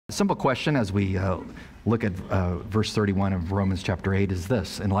Simple question as we look at verse 31 of Romans chapter 8 is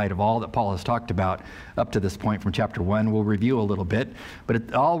this. In light of all that Paul has talked about up to this point from chapter 1, we'll review a little bit,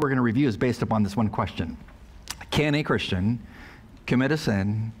 but all we're going to review is based upon this one question. Can a Christian commit a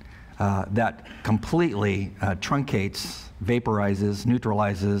sin that completely truncates, vaporizes,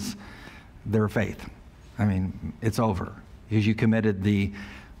 neutralizes their faith? I mean, it's over. Because you committed the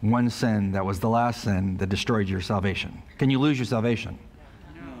one sin that was the last sin that destroyed your salvation. Can you lose your salvation?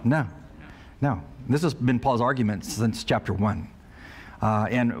 No. This has been Paul's argument since chapter 1.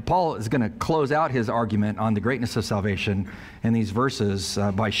 And Paul is going to close out his argument on the greatness of salvation in these verses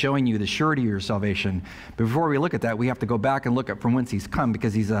by showing you the surety of your salvation. But before we look at that, we have to go back and look at from whence he's come,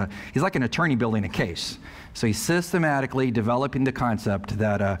 because he's like an attorney building a case. So he's systematically developing the concept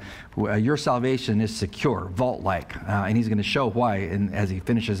that your salvation is secure, vault-like. And he's going to show why as he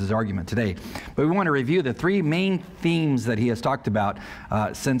finishes his argument today. But we want to review the three main themes that he has talked about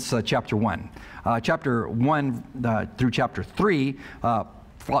since chapter 1. Chapter 1 through chapter 3,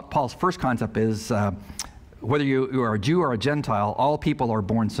 Paul's first concept is whether you are a Jew or a Gentile, all people are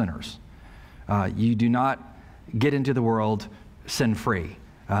born sinners. You do not get into the world sin-free.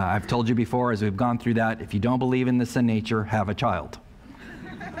 I've told you before, as we've gone through that, if you don't believe in the sin nature, have a child.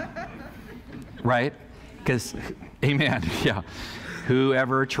 Right? Because, amen, yeah.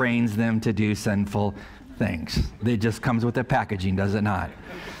 Whoever trains them to do sinful things. It just comes with the packaging, does it not?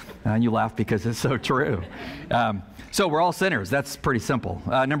 And you laugh because it's so true. So we're all sinners. That's pretty simple.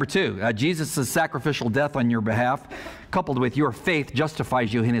 Number 2, Jesus' sacrificial death on your behalf, coupled with your faith,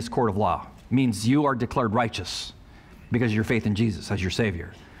 justifies you in his court of law. Means you are declared righteous because of your faith in Jesus as your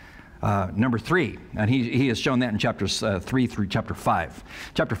Savior. Number 3, and he has shown that in chapters 3 through chapter 5.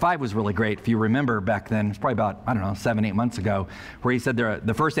 Chapter 5 was really great. If you remember back then, it's probably about, 7-8 months ago, where he said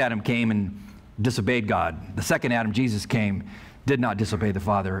the first Adam came and disobeyed God. The second Adam, Jesus, came, did not disobey the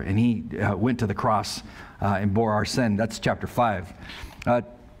Father, and he went to the cross and bore our sin. That's chapter 5.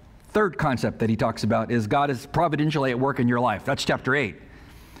 Third concept that he talks about is God is providentially at work in your life. That's chapter 8.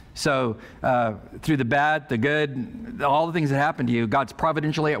 So through the bad, the good, all the things that happen to you, God's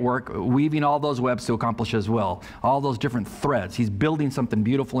providentially at work, weaving all those webs to accomplish his will. All those different threads. He's building something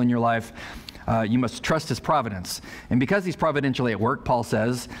beautiful in your life. You must trust his providence. And because he's providentially at work, Paul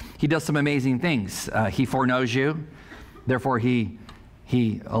says, he does some amazing things. He foreknows you. Therefore, he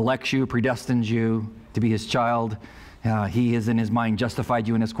elects you, predestines you to be his child. He has in his mind justified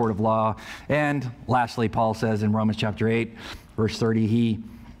you in his court of law. And lastly, Paul says in Romans chapter 8, verse 30, he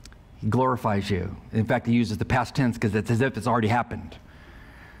glorifies you. In fact, he uses the past tense because it's as if it's already happened.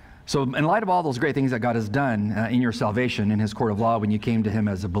 So in light of all those great things that God has done in your salvation, in his court of law, when you came to him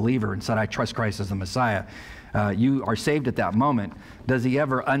as a believer and said, I trust Christ as the Messiah, you are saved at that moment. Does he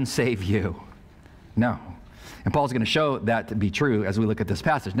ever unsave you? No. And Paul's going to show that to be true as we look at this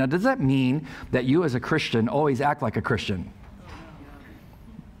passage. Now, does that mean that you as a Christian always act like a Christian?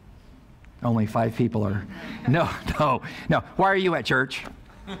 Only 5 people are. No. Why are you at church?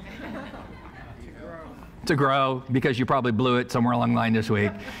 To grow, because you probably blew it somewhere along the line this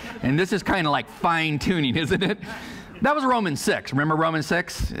week. And this is kind of like fine-tuning, isn't it? That was Romans 6. Remember Romans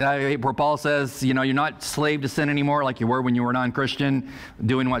 6? Where Paul says, you're not slave to sin anymore like you were when you were non-Christian,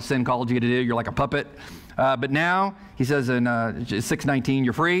 doing what sin called you to do. You're like a puppet. But now, he says in 6:19,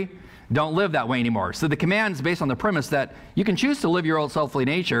 you're free. Don't live that way anymore. So the command is based on the premise that you can choose to live your old selfly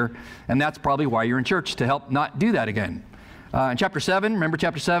nature, and that's probably why you're in church, to help not do that again. In chapter 7, remember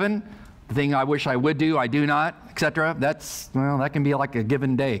chapter 7? The thing I wish I would do, I do not, etc. That can be like a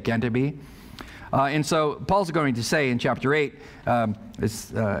given day, can't it be? And so Paul's going to say in chapter 8,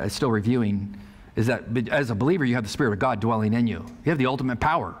 it's still reviewing, is that as a believer, you have the Spirit of God dwelling in you. You have the ultimate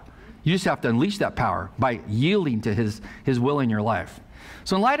power. You just have to unleash that power by yielding to his will in your life.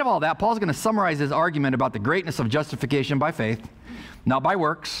 So in light of all that, Paul's going to summarize his argument about the greatness of justification by faith, not by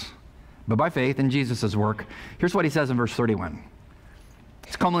works, but by faith in Jesus' work. Here's what he says in verse 31.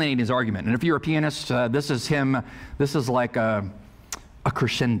 He's culminating his argument. And if you're a pianist, this is like a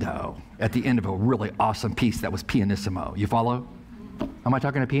crescendo at the end of a really awesome piece that was pianissimo. You follow? Am I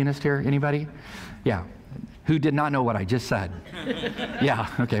talking to a pianist here? Anybody? Yeah. Who did not know what I just said? Yeah,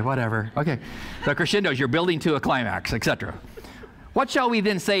 okay, whatever. Okay. So crescendos, you're building to a climax, etc. What shall we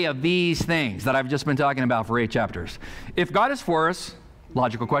then say of these things that I've just been talking about for 8 chapters? If God is for us,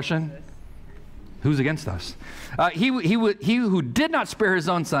 logical question, who's against us? He who did not spare his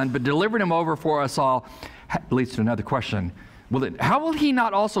own son, but delivered him over for us all, leads to another question. How will he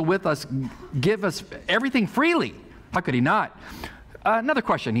not also with us give us everything freely? How could he not? Another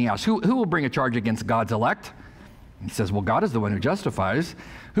question he asks, who will bring a charge against God's elect? He says, well, God is the one who justifies.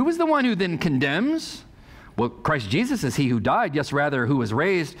 Who is the one who then condemns? Well, Christ Jesus is he who died, yes, rather, who was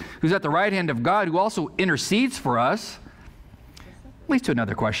raised, who's at the right hand of God, who also intercedes for us. Leads to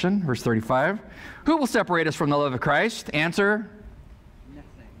another question, verse 35. Who will separate us from the love of Christ? Answer?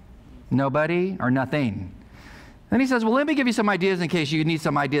 Nothing. Nobody or nothing. Then he says, well, let me give you some ideas in case you need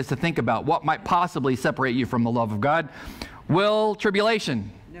some ideas to think about what might possibly separate you from the love of God. Will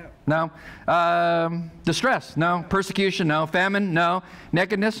tribulation? No. Distress? No. Persecution? No. Famine? No.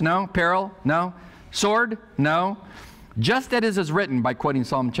 Nakedness? No. Peril? No. Sword? No. Just as it is written, by quoting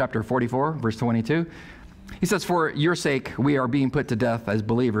Psalm chapter 44, verse 22, he says, for your sake we are being put to death as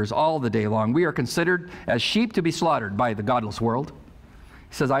believers all the day long. We are considered as sheep to be slaughtered by the godless world.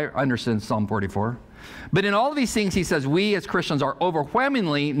 He says, I understand Psalm 44. But in all of these things, he says, we as Christians are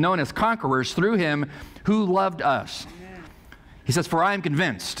overwhelmingly known as conquerors through him who loved us. Amen. He says, for I am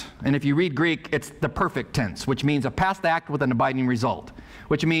convinced, and if you read Greek, it's the perfect tense, which means a past act with an abiding result,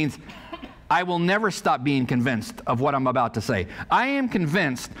 which means I will never stop being convinced of what I'm about to say. I am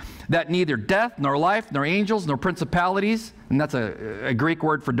convinced that neither death, nor life, nor angels, nor principalities, and that's a Greek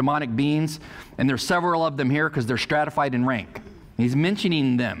word for demonic beings, and there's several of them here because they're stratified in rank. He's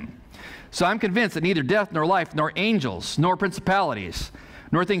mentioning them. So I'm convinced that neither death, nor life, nor angels, nor principalities,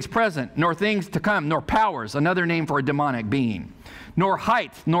 nor things present, nor things to come, nor powers, another name for a demonic being, nor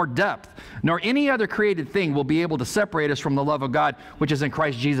height, nor depth, nor any other created thing will be able to separate us from the love of God, which is in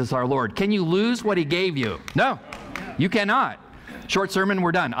Christ Jesus our Lord. Can you lose what he gave you? No, you cannot. Short sermon,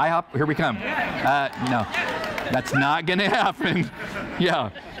 we're done. IHOP, here we come. No, that's not going to happen. Yeah,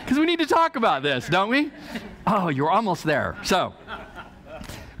 because we need to talk about this, don't we? Oh, you're almost there. So,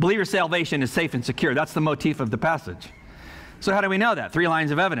 believer salvation is safe and secure. That's the motif of the passage. So how do we know that? 3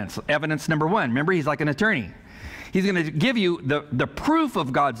 lines of evidence. Evidence number 1. Remember, he's like an attorney. He's going to give you the proof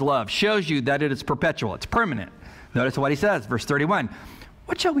of God's love. Shows you that it is perpetual. It's permanent. Notice what he says, verse 31.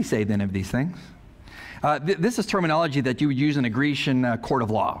 What shall we say then of these things? This is terminology that you would use in a Grecian court of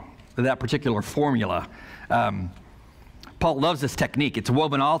law, that particular formula. Paul loves this technique. It's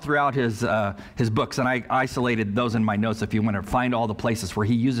woven all throughout his books, and I isolated those in my notes if you want to find all the places where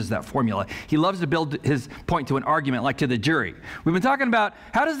he uses that formula. He loves to build his point to an argument, like to the jury. We've been talking about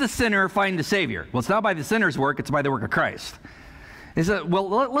how does the sinner find the Savior? Well, it's not by the sinner's work, it's by the work of Christ. Well,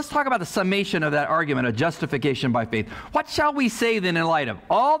 let's talk about the summation of that argument of justification by faith. What shall we say then in light of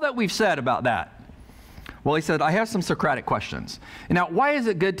all that we've said about that? Well, he said, I have some Socratic questions. Now, why is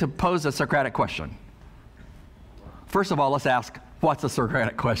it good to pose a Socratic question? First of all, let's ask, what's a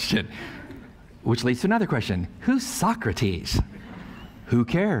Socratic question? Which leads to another question. Who's Socrates? Who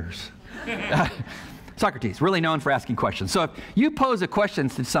cares? Socrates, really known for asking questions. So if you pose a question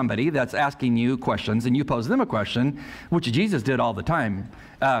to somebody that's asking you questions and you pose them a question, which Jesus did all the time,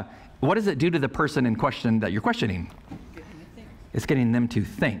 what does it do to the person in question that you're questioning? It's getting them to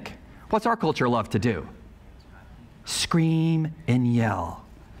think. What's our culture love to do? Scream and yell.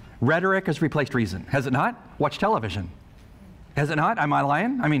 Rhetoric has replaced reason, has it not? Watch television. Has it not? Am I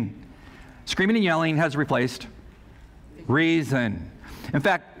lying? I mean, screaming and yelling has replaced reason. In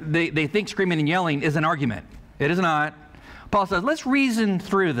fact, they think screaming and yelling is an argument. It is not. Paul says, let's reason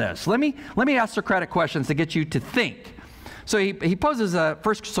through this. Let me ask Socratic questions to get you to think. So he poses a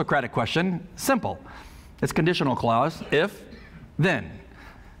first Socratic question, simple. It's conditional clause, if, then.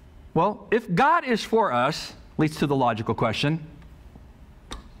 Well, if God is for us, leads to the logical question,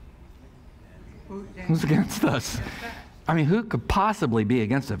 who's against us? I mean, who could possibly be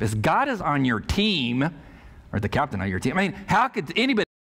against us? If God is on your team, or the captain on your team, I mean, how could anybody